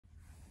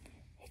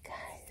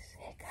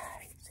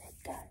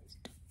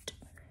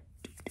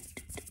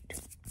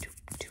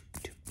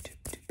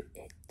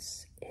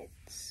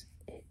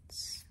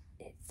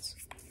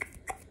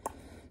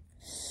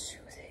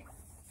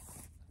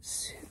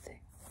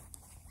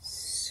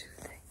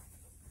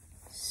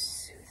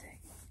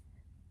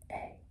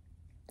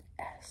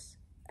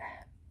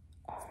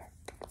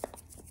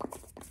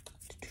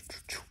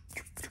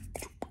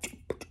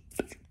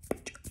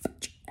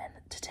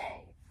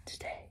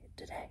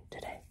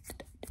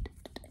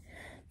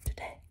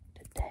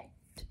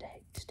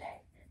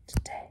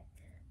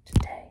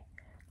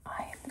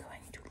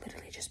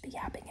just be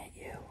yapping at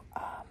you.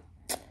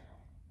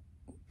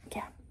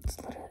 Yeah, it's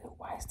literally,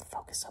 why is the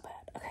focus so bad?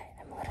 Okay,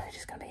 I'm literally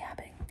just gonna be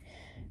yapping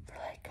for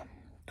like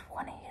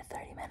 20 to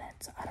 30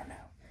 minutes. I don't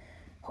know.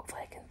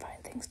 Hopefully I can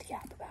find things to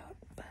yap about,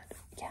 but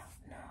yeah,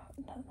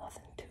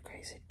 nothing too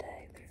crazy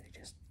today. Literally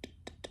just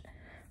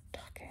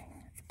talking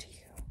to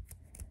you.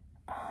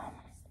 And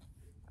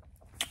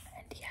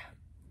yeah,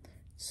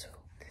 so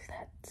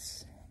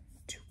let's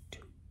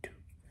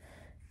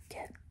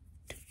get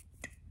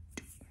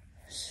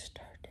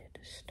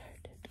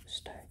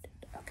started.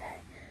 Okay.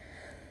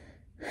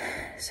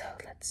 So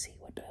let's see,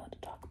 what do I want to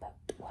talk about?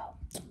 Well,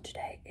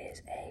 today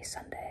is a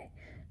Sunday,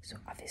 so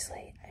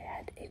obviously I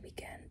had a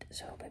weekend,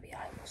 so maybe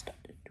I will start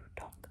to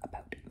talk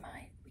about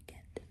my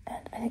weekend.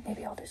 And I think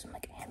maybe I'll do some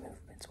like hand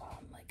movements while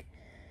I'm like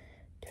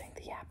doing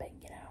the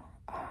yapping, you know.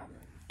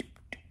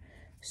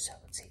 So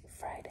let's see,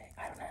 Friday.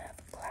 I don't have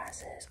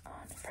classes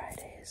on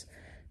Fridays,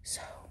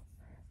 so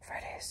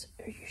Fridays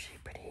are usually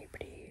pretty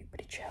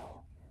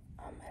chill.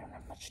 I don't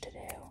have much to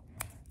do,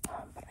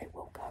 but I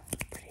woke up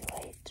pretty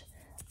late,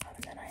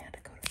 and then I had to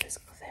go to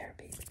physical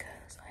therapy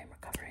because I'm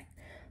recovering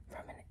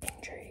from an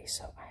injury,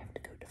 so I have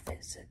to go to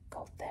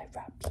physical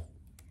therapy.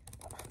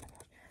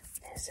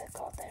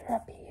 Physical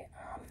therapy,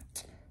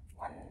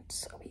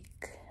 once a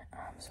week.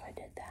 So I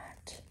did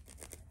that,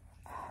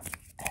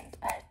 and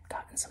I had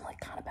gotten some like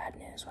kind of bad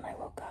news when I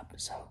woke up,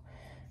 so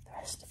the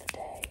rest of the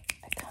day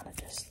I kind of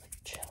just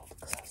like chilled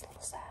because I was a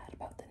little sad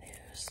about the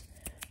news.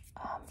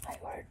 I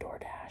ordered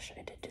DoorDash.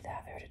 I did do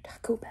that. I ordered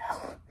Taco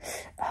Bell.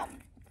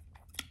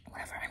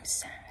 Whenever I'm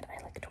sad,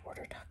 I like to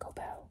order Taco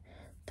Bell.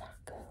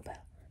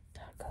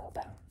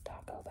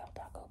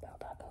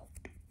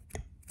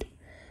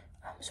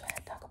 So I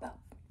had Taco Bell,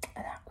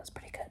 and that was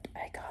pretty good.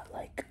 I got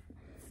like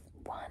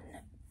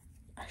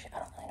actually I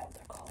don't really know what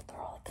they're called.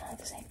 They're all like kind of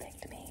the same thing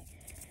to me.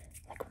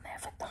 Like when they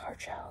have like the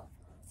hard shell,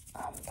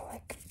 they're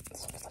like,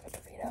 this looks like a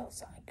Dorito,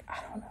 so like,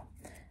 I don't know.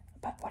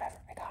 But whatever,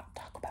 I got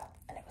Taco Bell,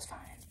 and it was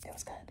fine. It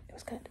was good.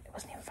 It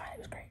wasn't even fine, it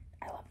was great.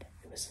 I loved it.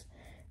 It was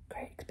a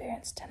great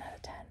experience, 10 out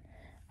of 10.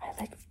 I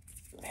like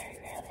very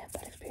rarely have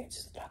bad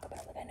experiences with Taco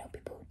Bell. Like I know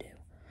people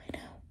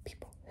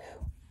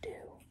who do.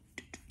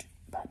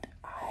 But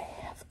I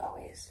have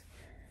always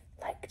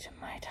liked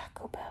my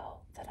Taco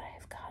Bell that I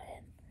have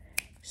gotten.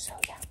 So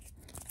yeah,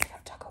 I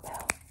got Taco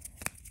Bell.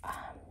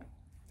 And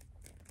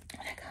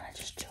I kind of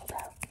just chilled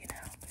out, you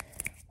know.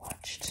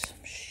 Watched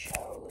some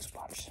shows.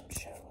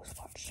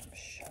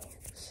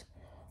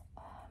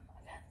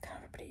 Again, kind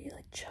of a pretty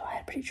like chill. I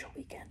had a pretty chill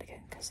weekend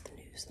again because the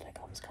news that I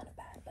got was kind of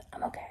bad, but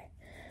I'm okay.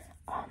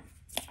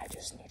 I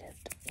just needed,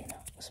 you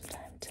know, some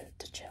time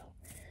to chill.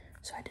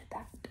 So I did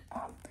that.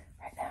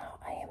 Right now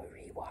I am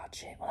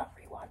not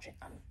rewatching,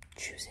 I'm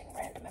choosing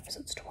random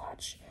episodes to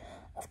watch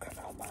of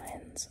Criminal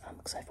Minds,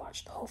 because I've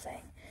watched the whole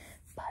thing,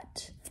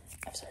 but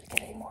I've started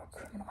getting more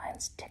Criminal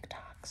Minds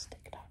TikToks,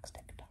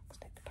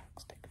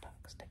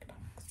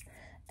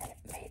 and it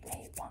made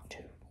me want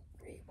to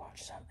rewatch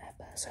some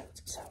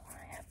episodes, so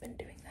I have been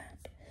doing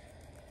that.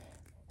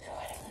 So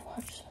I definitely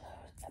watched some of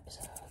those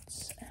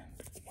episodes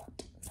and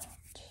whatnot.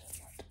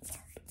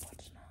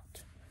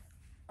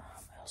 I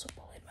also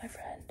bullied my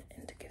friend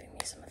into giving me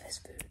some of his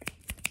food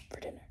for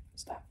dinner,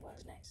 so that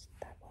was nice.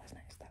 But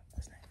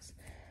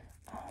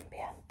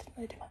yeah, didn't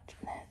really do much.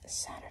 And then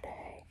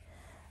Saturday,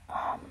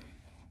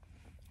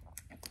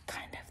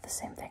 kind of the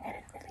same thing. I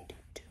didn't really do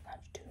too much.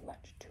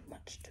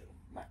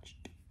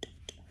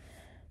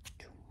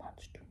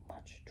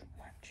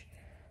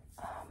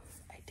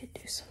 I did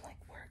do some like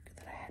work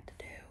that I had to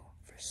do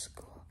for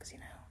school, because you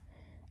know,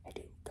 I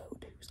do go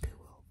to school.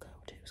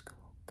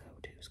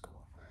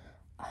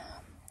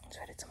 So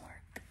I did some work.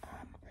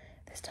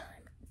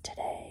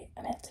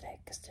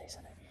 Because today's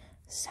Sunday.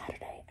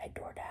 Saturday, I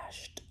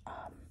DoorDashed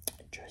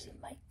Jersey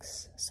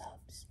Mike's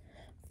subs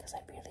because I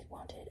really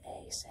wanted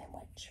a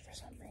sandwich for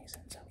some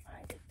reason, so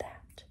I did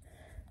that.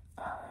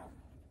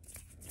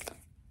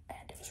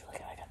 And it was really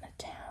good. I got an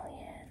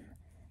Italian,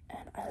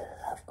 and I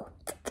love,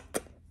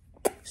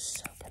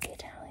 so good. The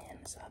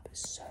Italian sub is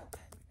so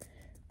good.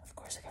 Of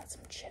course, I got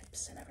some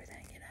chips and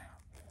everything, you know.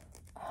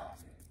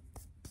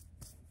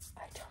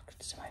 I talked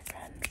to my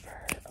friend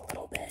for a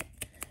little bit,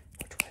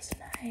 which was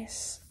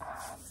nice. I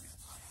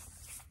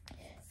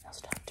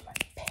also talked to my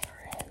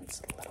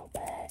parents a little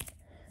bit,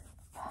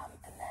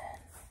 and then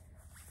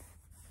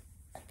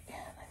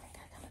again, I think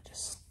I kind of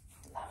just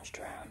lounged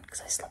around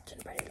because I slept in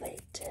pretty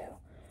late too.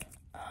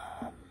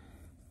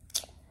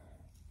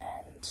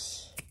 And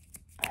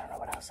I don't know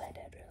what else I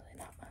did, really,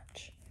 not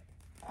much.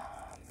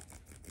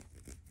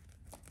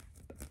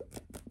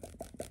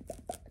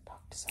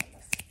 Talked to some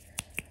of,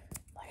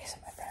 like I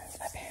said, my friends,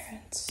 my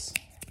parents,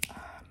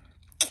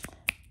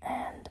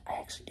 and I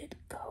actually did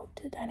go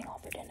to the dining hall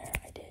for dinner.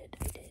 I did.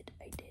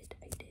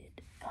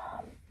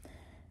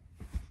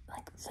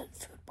 Like, the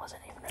food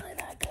wasn't even really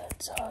that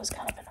good, so I was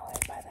kind of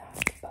annoyed by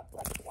that, but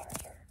like,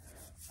 whatever.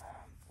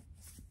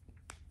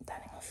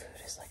 Dining hall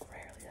food is like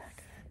rarely that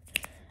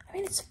good. I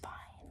mean, it's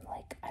fine,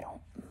 like, I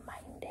don't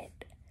mind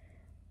it,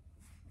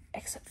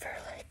 except for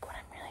like when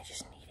I'm really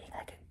just needing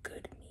like a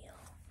good meal,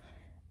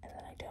 and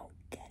then I don't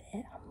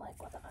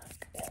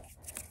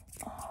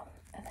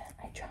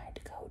tried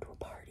to go to a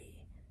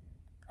party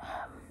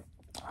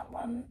on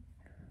one,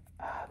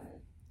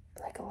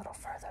 like a little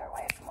further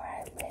away from where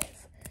I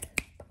live,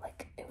 but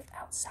like it was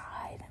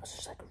outside, and it was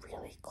just like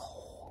really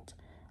cold,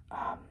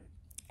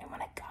 and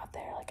when I got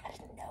there, like I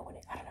didn't know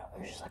I don't know, it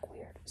was just like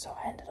weird, so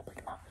I ended up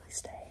like not really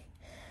staying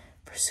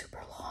for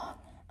super long,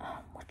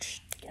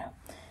 which, you know,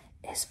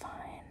 is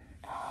fine.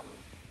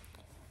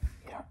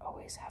 You don't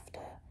always have to,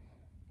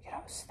 you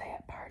know, stay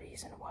at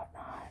parties and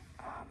whatnot,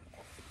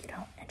 if you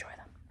don't enjoy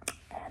them,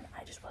 and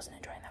I just wasn't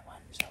enjoying that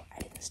one, so I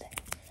didn't stay.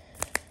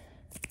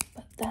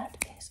 But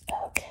that is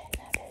okay,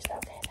 that is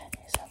okay, that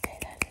is okay,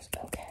 that is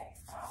okay.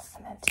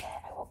 And then today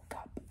I woke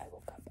up,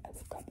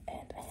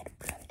 and I had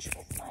brunch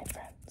with my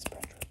friends, and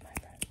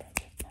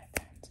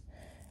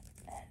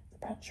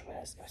the brunch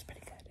was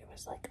pretty good. It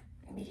was like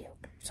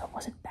mediocre, so it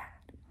wasn't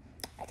bad,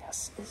 I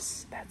guess,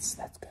 that's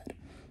good.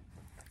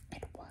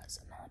 It was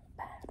not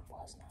bad,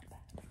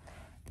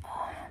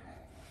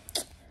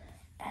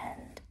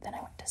 and then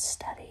I went to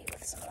study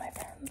with some of my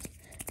friends,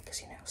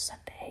 because, you know,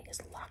 Sunday is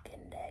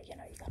lock-in day, you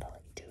know, you gotta,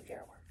 like, do your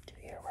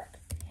work,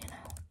 you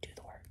know, do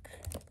the work.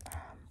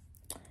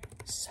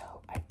 So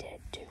I did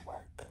do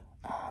work,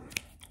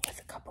 with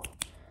a couple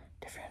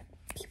different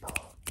people.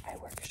 I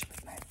worked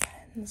with my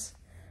friends,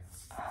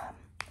 and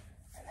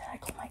then I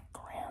called my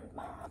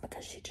grandma,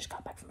 because she just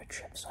got back from a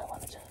trip, so I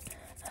wanted to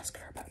ask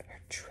her about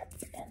her trip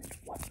and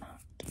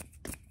whatnot.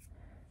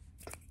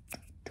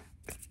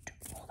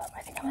 Hold up,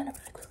 I think I'm gonna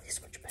really quickly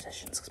switch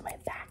positions, because my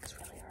back is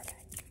really hurting.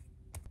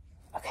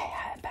 Okay,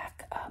 I'm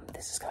back.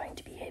 This is going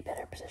to be a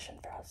better position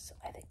for us,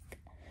 I think.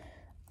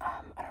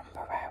 I don't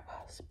remember where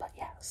I was, but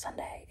yeah,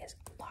 Sunday is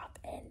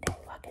lock-in day.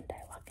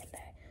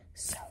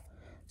 So,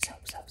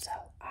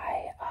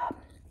 I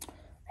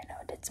know,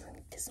 did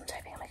some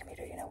typing on my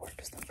computer, you know, worked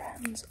with some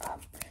friends,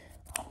 on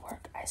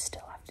work. I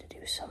still have to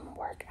do some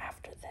work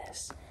after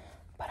this,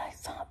 but I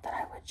thought that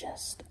I would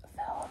just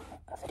film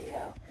a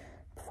video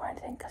before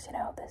anything, because, you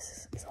know,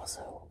 this is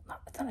also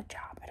it's not a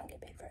job, I don't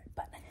get paid for it,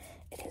 but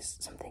it is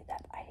something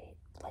that I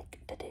like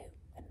to do,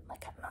 and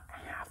like not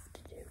have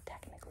to do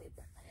technically,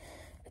 but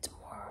it's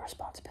more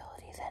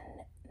responsibility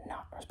than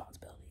not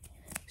responsibility.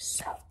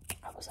 So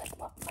I was like,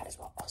 well, might as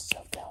well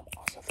also film,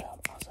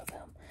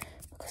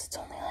 because it's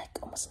only like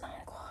almost 9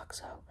 o'clock,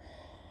 so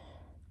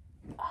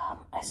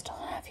I still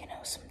have, you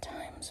know, some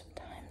time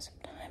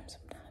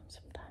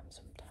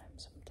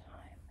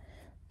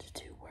to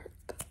do work.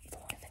 The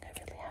only thing I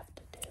really have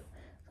to do is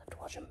I have to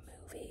watch a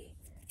movie,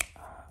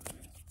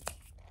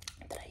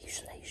 that I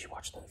usually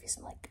watch the movies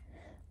in like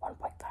 1.5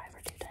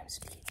 or 2 times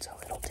speed, so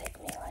it'll take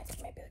me like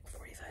maybe like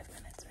 45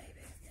 minutes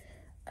maybe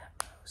at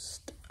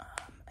most,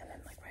 and then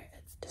like I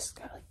just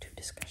got like 2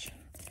 discussion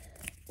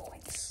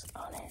points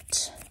on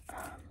it,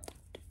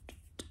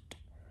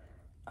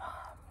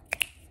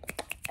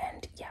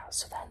 and yeah,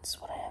 so that's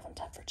what I have on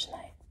tap for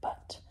tonight.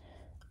 But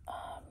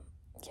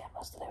yeah,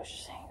 most of the day I was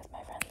just hanging with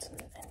my friends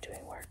and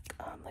doing work,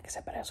 like I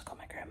said, but I also called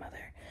my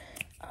grandmother,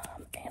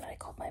 and I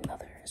called my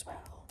mother as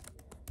well,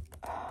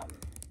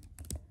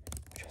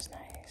 which was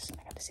nice.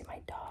 I got to see my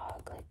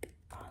dog like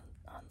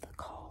on the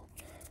call.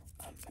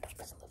 My dog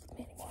doesn't live with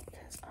me anymore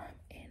because I'm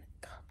in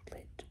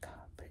college.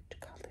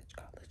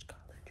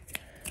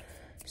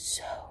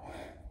 So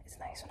it's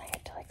nice when I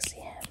get to like see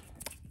him,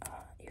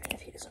 even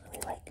if he doesn't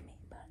really like me.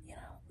 But you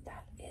know,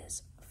 that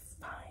is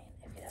fine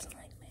if he doesn't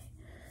like me.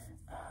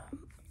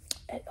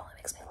 It only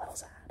makes me a little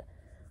sad.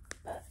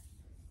 But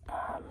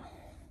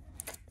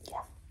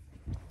yeah.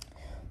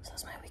 So that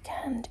was my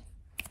weekend.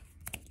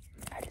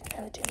 I didn't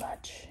really do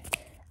much.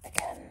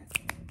 Again,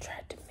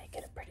 tried to make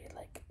it a pretty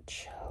like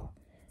chill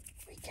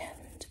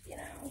weekend, you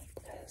know,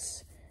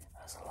 because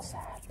I was a little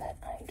sad, but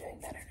I'm doing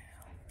better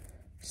now.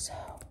 So,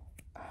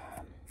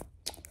 I'm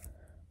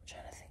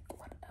trying to think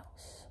what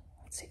else.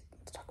 Let's see,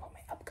 let's talk about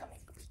my upcoming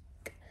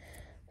week.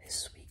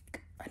 This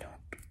week, I don't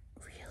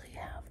really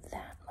have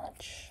that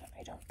much.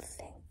 I don't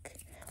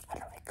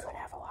know, I could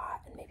have a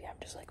lot, and maybe I'm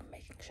just like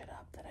making shit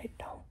up that I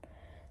don't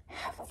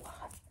have a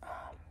lot.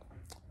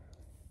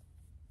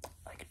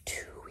 Like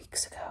 2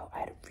 weeks ago, I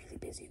had a really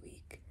busy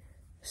week.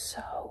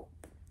 So,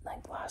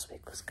 like last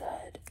week was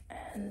good,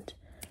 and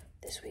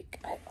this week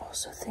I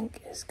also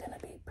think is gonna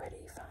be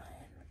pretty fine.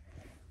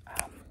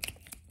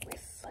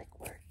 With like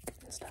work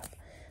and stuff.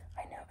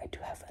 I know I do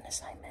have an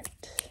assignment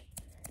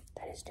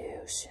that is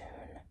due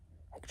soon,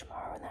 like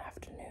tomorrow in the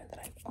afternoon, that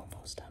I'm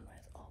almost done with.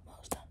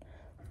 Almost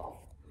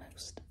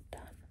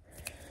done.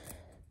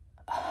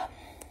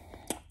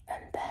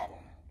 And then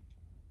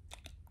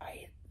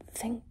I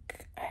think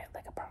I have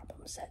like a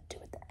problem set due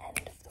at the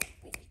end of the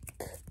week.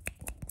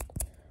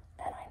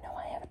 And I know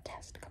I have a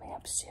test coming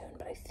up soon,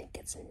 but I think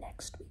it's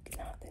next week,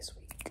 not this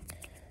week.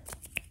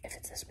 If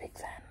it's this week,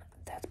 then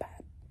that's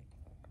bad.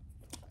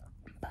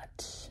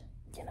 But,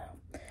 you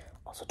know,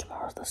 also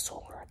tomorrow's the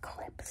solar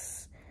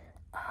eclipse.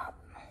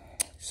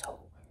 So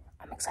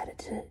I'm excited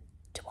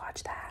to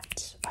watch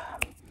that.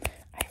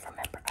 I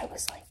remember I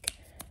was like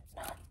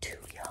not too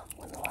young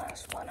when the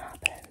last one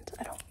happened.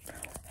 I don't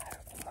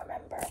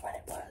remember when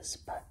it was,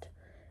 but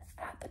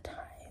at the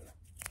time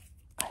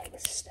I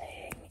was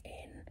staying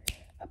in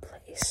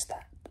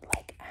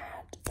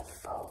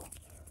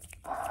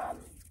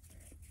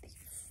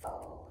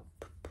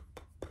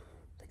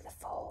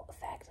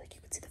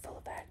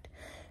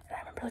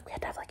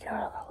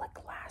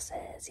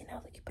glasses, you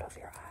know, like you put over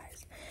your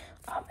eyes.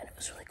 And it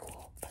was really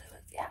cool. But it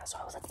was, yeah, so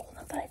I was like old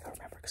enough that I could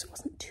remember because it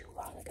wasn't too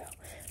long ago.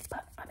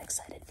 But I'm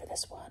excited for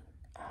this one.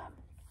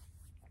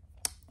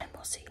 And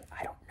we'll see.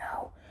 I don't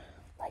know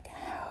like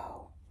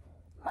how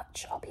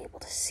much I'll be able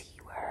to see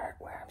where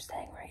I'm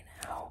staying right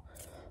now.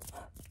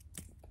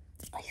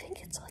 I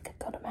think it's like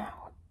a good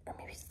amount, or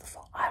maybe it's the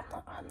full. I'm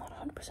not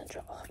 100%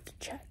 sure. I'll have to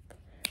check.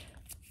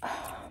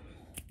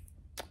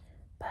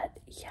 But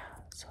yeah,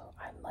 so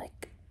I'm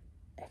like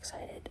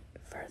excited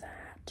for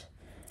that.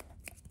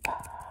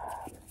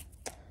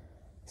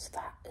 So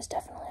that is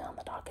definitely on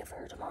the docket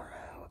for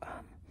tomorrow.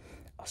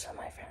 Also,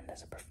 my friend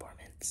has a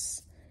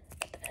performance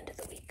at the end of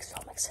the week, so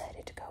I'm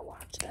excited to go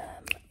watch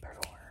them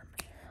perform.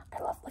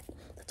 I love, like,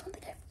 that's one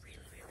thing I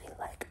really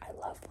like. I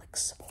love, like,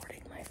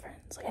 supporting my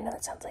friends. Like, I know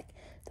that sounds like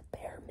the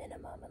bare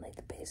minimum and, like,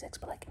 the basics,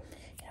 but, like,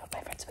 you know, if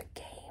my friends have a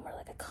game or,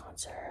 like, a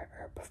concert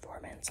or a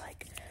performance,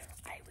 like,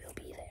 I will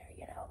be there,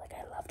 you know? Like,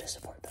 I love to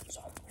support them,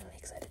 so I'm really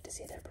excited to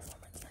see their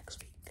performance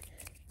next week.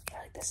 Or,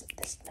 like, this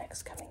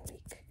next coming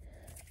week.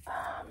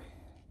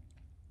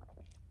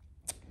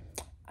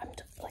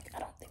 I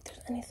don't think there's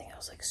anything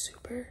else, like,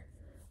 super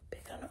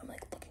big. I don't know, I'm,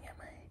 like, looking at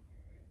my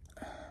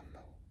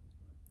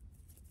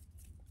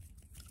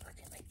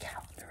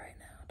calendar right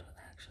now,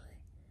 actually.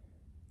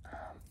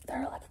 There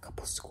are, like, a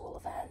couple school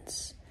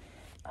events,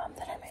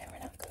 that I may or may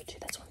not go to.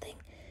 That's one thing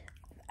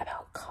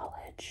about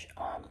college.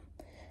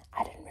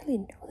 I didn't really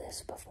know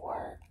this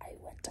before I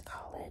went to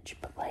college,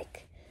 but,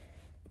 like,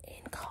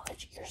 in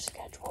college, your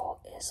schedule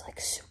is, like,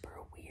 super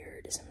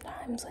weird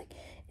sometimes. Like,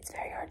 it's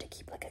very hard to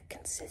keep, like, a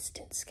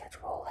consistent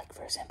schedule. Like,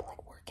 for example,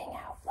 like, working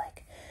out.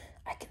 Like,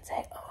 I can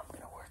say, oh, I'm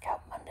gonna work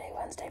out Monday,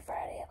 Wednesday,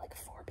 Friday at, like,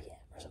 4 p.m.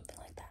 or something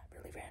like that.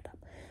 Really random.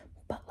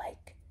 But,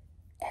 like,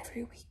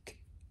 every week,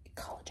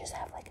 colleges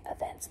have, like,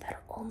 events that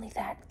are only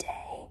that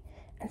day.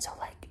 And so,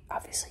 like,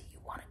 obviously, you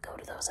want to go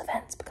to those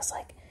events because,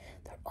 like,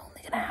 they're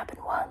only gonna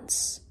happen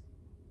once.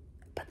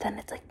 But then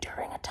it's, like,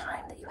 during a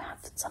time that you have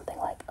something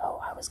like,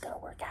 oh, I was gonna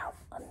work out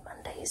on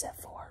Mondays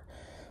at 4.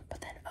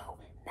 But then, oh,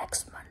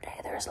 next Monday,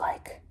 there's,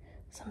 like,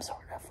 some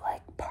sort of,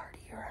 like,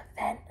 party or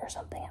event or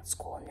something at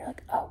school. And you're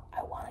like, oh,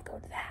 I want to go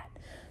to that.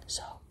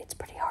 So it's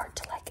pretty hard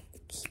to, like,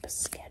 keep a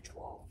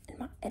schedule, in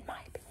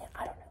my opinion.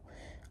 I don't know.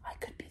 I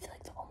could be,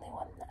 like, the only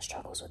one that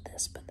struggles with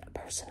this. But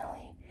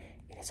personally,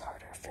 it is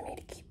harder for me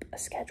to keep a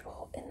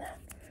schedule in that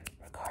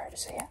regard.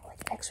 So, yeah,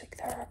 like, next week,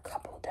 there are a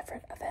couple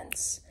different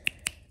events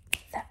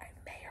that I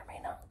may or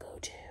may not go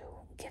to,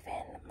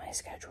 given my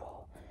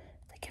schedule,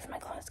 like, given my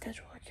client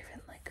schedule, or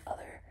given, like,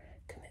 other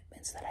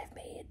commitments that I've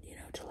made, you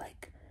know, to,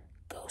 like,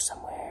 go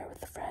somewhere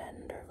with a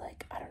friend, or,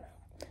 like, I don't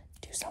know,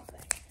 do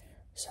something.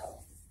 So,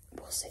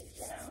 we'll see,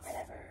 you know,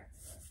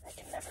 I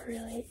can never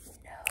really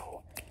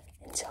know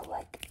until,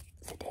 like,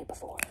 the day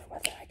before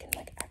whether I can,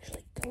 like,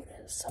 actually go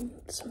to some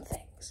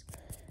things,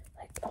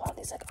 like, a lot of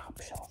these, like,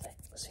 optional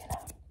things, you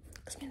know,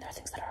 because, I mean, there are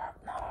things that are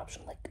not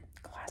optional, like,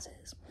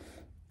 classes.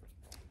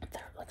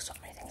 There are, like, so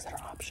many things that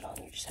are optional,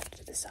 and you just have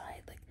to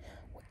decide, like,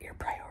 what your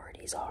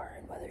priorities are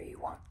and whether you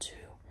want to,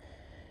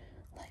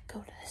 like,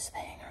 go to this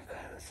thing or go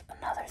to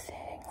another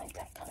thing, like,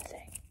 that kind of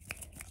thing.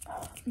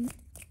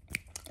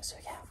 So,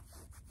 yeah,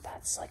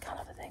 that's, like, kind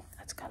of a thing.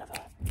 That's kind of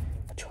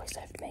a choice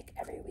I have to make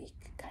every week,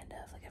 kind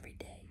of, like, every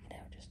day, you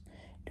know, just,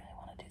 do I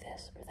want to do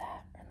this or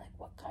that, and, like,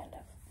 what kind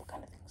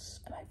of things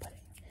am I putting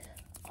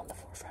on the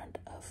forefront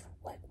of,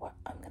 like, what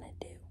I'm gonna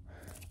do.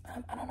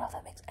 I don't know if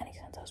that makes any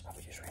sense. I was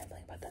probably just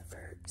rambling about that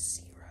for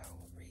zero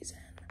reason.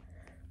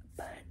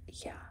 But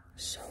yeah,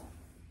 so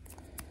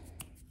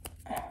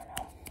I don't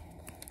know.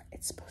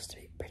 It's supposed to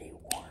be pretty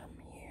warm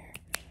here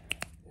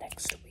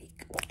next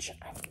week, which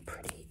I'm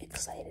pretty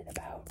excited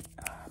about.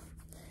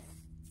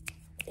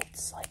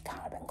 It's, like,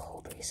 kind of been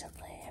cold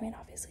recently. I mean,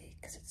 obviously,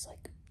 because it's,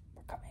 like,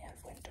 we're coming out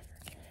of winter.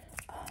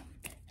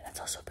 And it's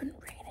also been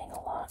raining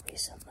a lot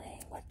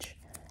recently, which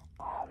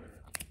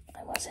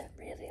I wasn't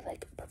really,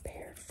 like,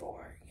 prepared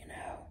for, you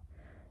know.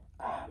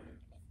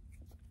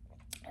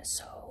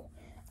 So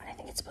I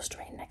think it's supposed to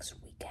rain next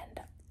weekend,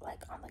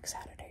 like, on, like,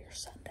 Saturday or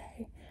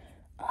Sunday.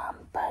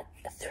 But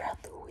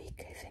throughout the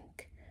week, I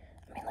think,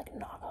 I mean, like,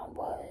 knock on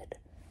wood,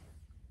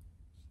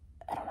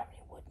 I don't have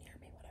any wood near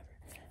me,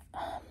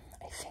 whatever.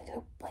 I think,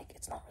 like,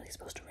 it's not really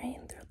supposed to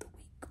rain throughout the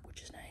week,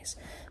 which is nice.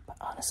 But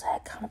honestly, I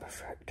kind of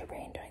prefer it to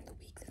rain during the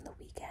week than the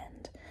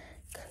weekend,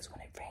 because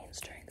when it rains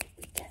during the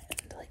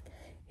weekend, like,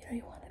 you know,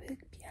 you want to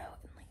be out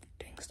and, like,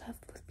 doing stuff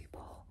with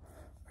people,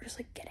 or just,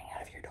 like, getting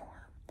out of your dorm.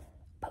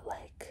 But,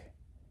 like,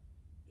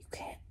 you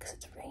can't because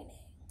it's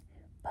raining.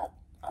 But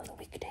on the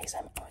weekdays,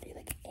 I'm already,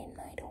 like, in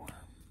my dorm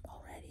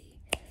already,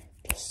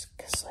 just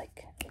because,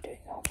 like, I'm doing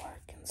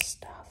homework and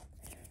stuff.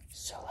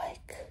 So,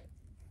 like,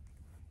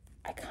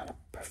 I kind of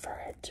prefer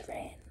it to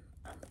rain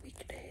on the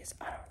weekdays.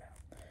 I don't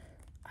know.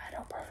 I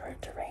don't prefer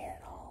it to rain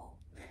at all,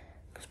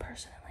 because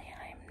personally,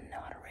 I'm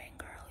not a rain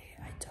girly.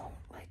 I don't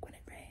like when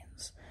it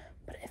rains.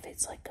 But if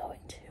it's, like, going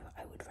to,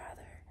 I would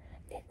rather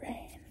it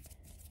rain,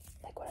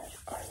 like, when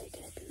I'm already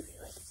gonna be,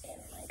 like, in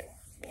my dorm,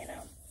 you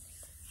know?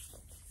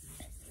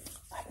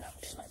 I don't know,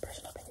 just my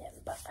personal opinion,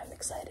 but I'm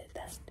excited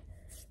that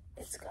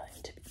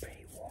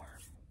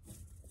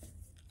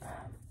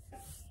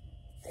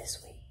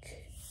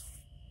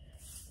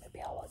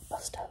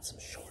bust out some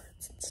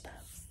shorts and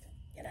stuff,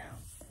 you know,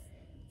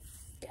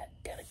 get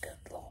a good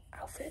little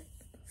outfit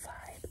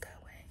vibe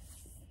going.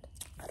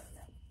 I don't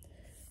know.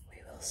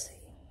 We will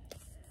see.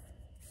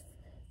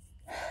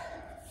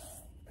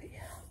 But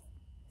yeah.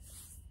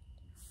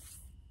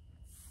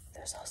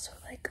 There's also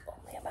like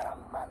only about a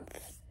month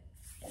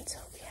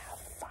until we have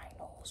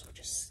finals, which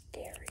is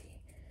scary.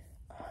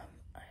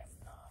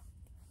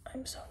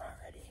 I'm so not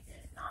ready.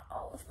 Not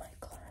all of my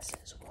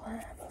classes will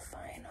have a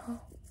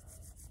final,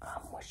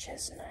 which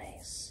is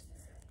nice.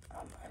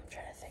 I'm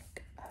trying to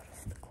think out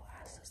of the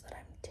classes that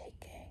I'm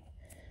taking.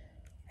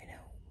 I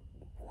know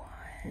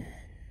one,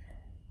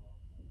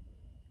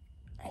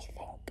 I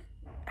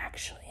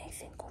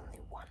think only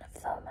one of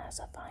them has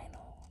a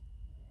final.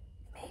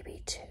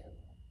 Maybe two.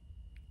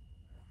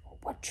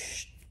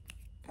 Which,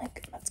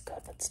 like, that's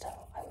good, but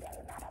still, I would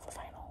rather not have a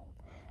final.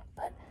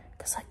 But,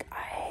 because, like,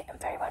 I am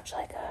very much,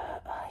 like,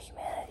 a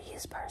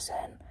humanities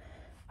person.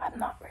 I'm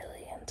not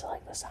really into,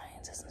 like, the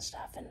sciences and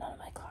stuff, and none of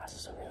my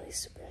classes are really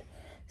super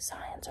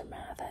science or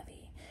math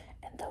heavy.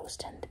 And those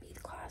tend to be the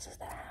classes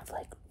that have,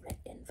 like,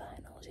 written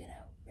finals, you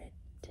know?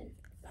 Written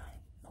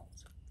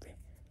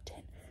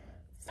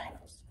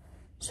finals.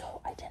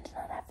 So, I tend to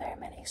not have very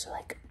many. So,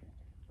 like,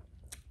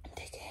 I'm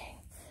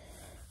taking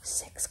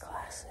 6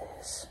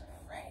 classes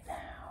right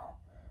now.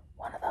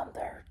 One of them,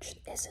 there just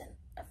isn't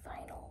a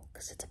final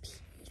because it's a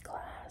PE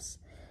class.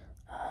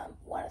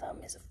 One of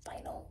them is a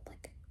final,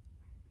 like,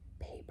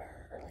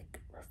 paper or,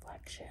 like,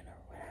 reflection or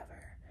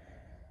whatever.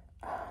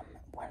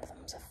 One of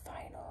them's a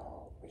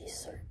final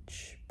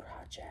research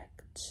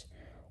project.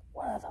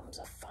 One of them's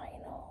a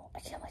final, I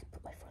can't, like,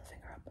 put my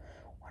finger up.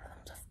 One of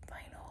them's a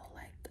final,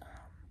 like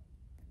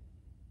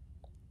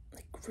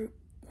group,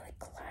 like,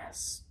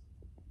 class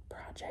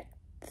project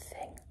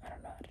thing. I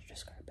don't know how to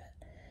describe it.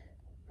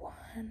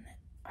 One,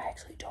 I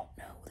actually don't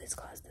know this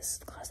is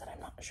the class that I'm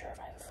not sure if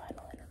I have a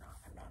final in or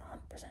not. I'm not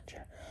 100%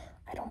 sure.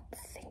 I don't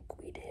think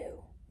we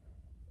do,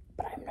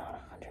 but I'm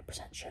not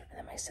 100% sure. And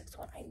then my 6th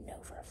one, I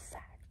know for a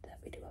fact that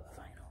we do have a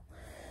final.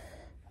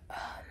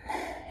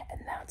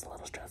 And that's a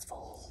little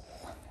stressful,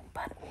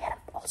 but we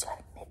also had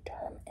a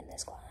midterm in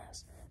this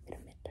class. We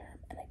had a midterm,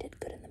 and I did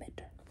good in the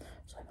midterm.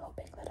 So I'm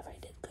hoping that if I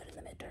did good in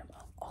the midterm,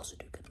 I'll also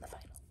do good in the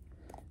final.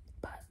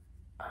 But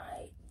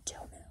I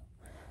don't know.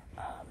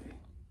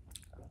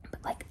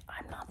 But, like,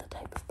 I'm not the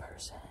type of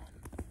person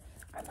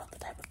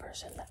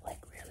that, like,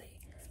 really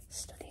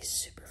studies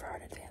super far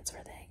in advance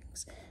for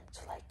things.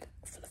 So, like,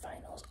 for the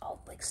finals,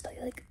 I'll, like, study,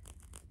 like,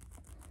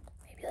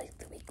 maybe, like,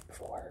 the week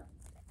before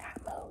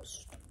at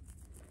most.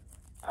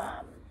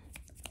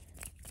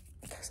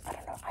 Because, I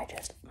don't know,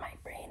 my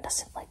brain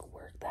doesn't, like,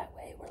 work that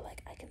way where,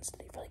 like, I can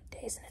study for, like,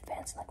 days in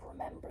advance and, like,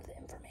 remember the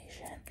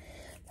information.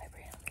 My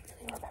brain only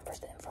really remembers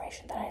the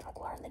information that I, like,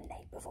 learned the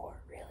night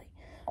before, really.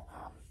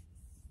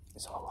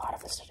 So a lot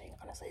of the studying,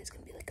 honestly, is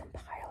going to be, like,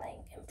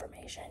 compiling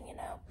information, you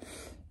know?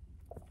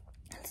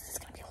 And it's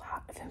going to be a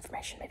lot of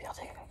information. Maybe I'll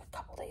take, like, a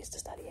couple days to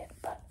study it,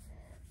 but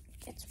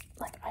it's,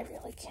 like, I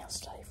really can't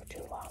study for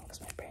too long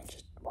because my brain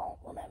just won't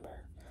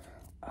remember.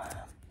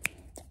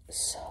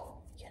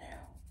 So, you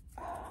know,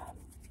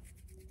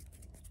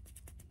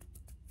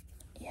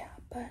 yeah,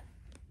 but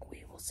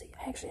we will see.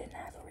 I actually didn't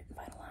have a written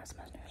final last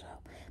semester, so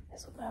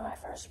this will be my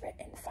first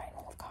written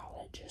final of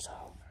college,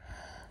 so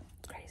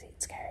it's crazy,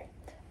 it's scary.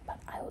 But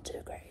I will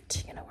do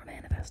great. You know, we're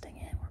manifesting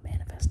it. We're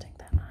manifesting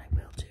that I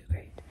will do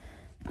great.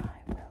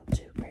 I will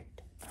do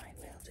great. I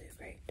will do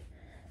great.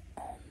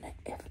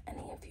 If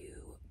any of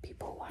you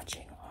people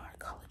watching are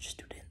college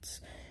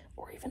students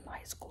or even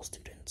high school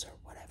students or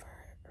whatever,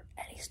 or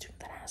any student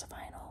that has a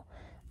final,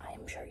 I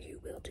am sure you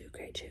will do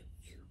great too.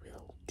 You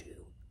will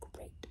do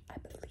great. I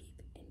believe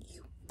in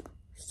you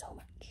so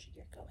much.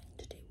 You're going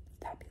to do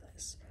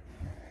fabulous.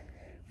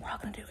 We're all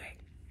going to do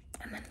great.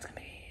 And then it's going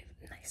to be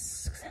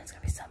nice. Then it's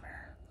going to be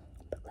summer.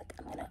 But, like,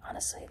 I'm gonna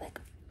honestly, like,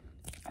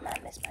 I'm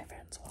gonna miss my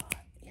friends a lot,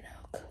 you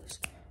know, because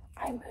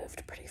I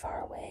moved pretty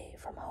far away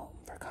from home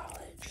for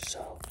college,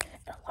 so,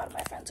 and a lot of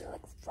my friends are,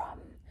 like, from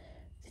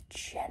the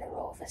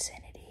general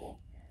vicinity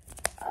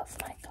of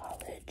my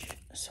college,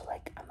 so,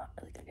 like, I'm not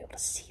really gonna be able to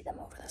see them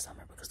over the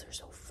summer because they're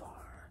so far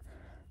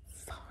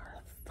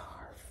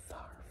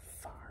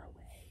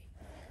away,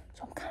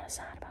 so I'm kind of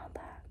sad about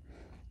that.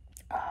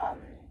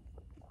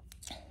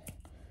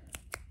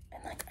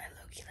 And, like, I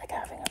low-key like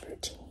having a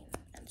routine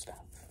and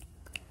stuff,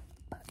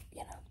 but,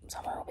 you know,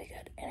 summer will be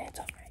good, and it's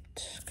alright,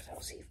 because I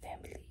will see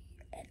family,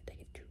 and I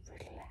get to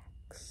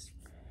relax,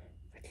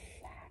 and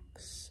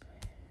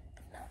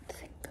not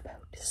think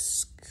about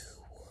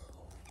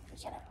school,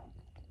 you know,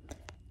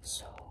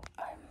 so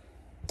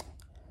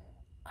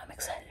I'm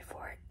excited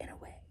for it in a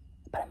way,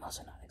 but I'm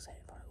also not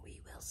excited for it.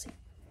 We will see.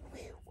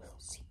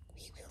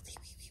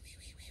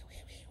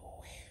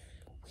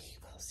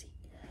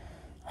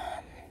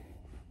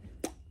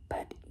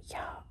 But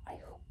yeah, I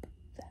hope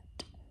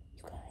that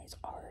you guys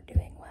are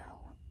doing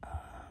well. I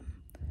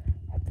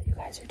hope that you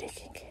guys are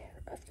taking care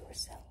of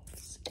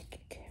yourselves.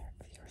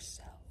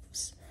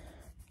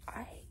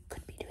 I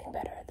could be doing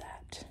better at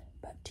that,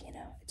 but, you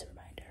know, it's a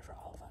reminder for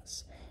all of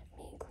us,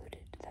 me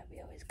included, that we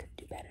always could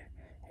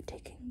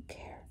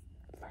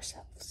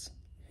ourselves.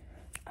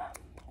 But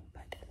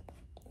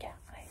yeah,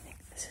 I think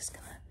this is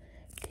gonna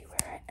be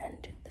where I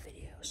end the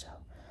video. So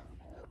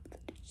I hope that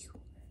you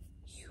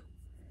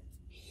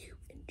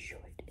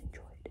enjoyed.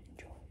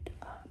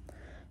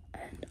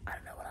 And I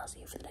don't know what I'll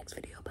see you for the next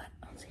video, but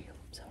I'll see you.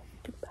 So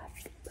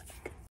goodbye.